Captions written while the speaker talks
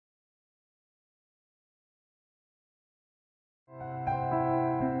Oh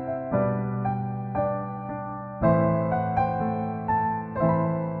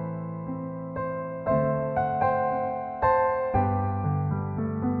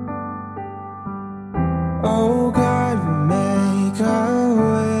God, we make a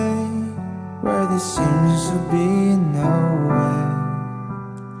way where there seems to be no way.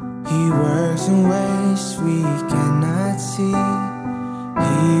 He works in ways we cannot see.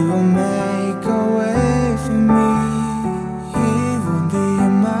 He will make a way for me. He will be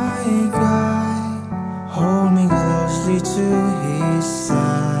my guide, hold me closely to his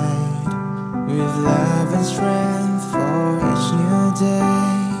side, with love and strength for each new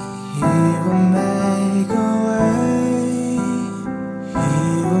day. He will make a way.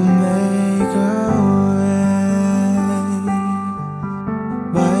 He will make a way.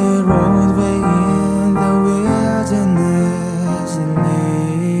 By a roadway in the wilderness, it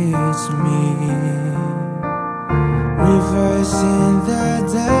leads me. Rivers in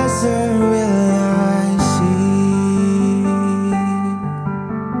the desert will I see.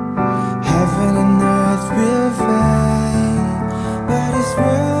 Heaven and earth will fade, but his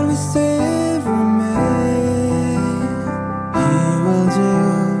word will still remain. He will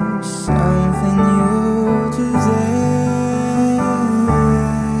do something new today.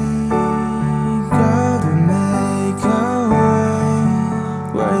 God will make a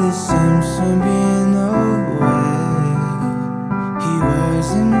way where there seems to be